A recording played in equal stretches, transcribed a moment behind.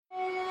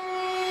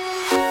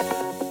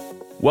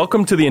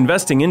Welcome to the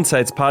Investing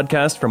Insights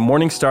podcast from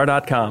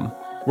Morningstar.com.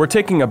 We're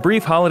taking a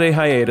brief holiday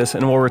hiatus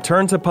and will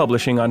return to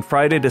publishing on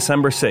Friday,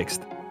 December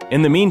 6th.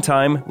 In the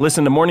meantime,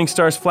 listen to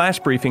Morningstar's flash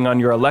briefing on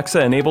your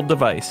Alexa-enabled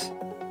device.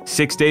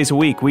 6 days a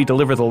week, we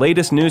deliver the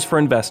latest news for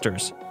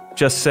investors.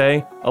 Just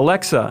say,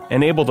 Alexa,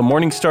 enable the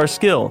Morningstar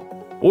skill,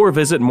 or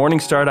visit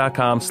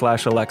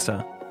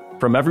Morningstar.com/Alexa.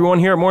 From everyone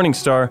here at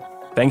Morningstar,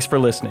 thanks for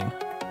listening.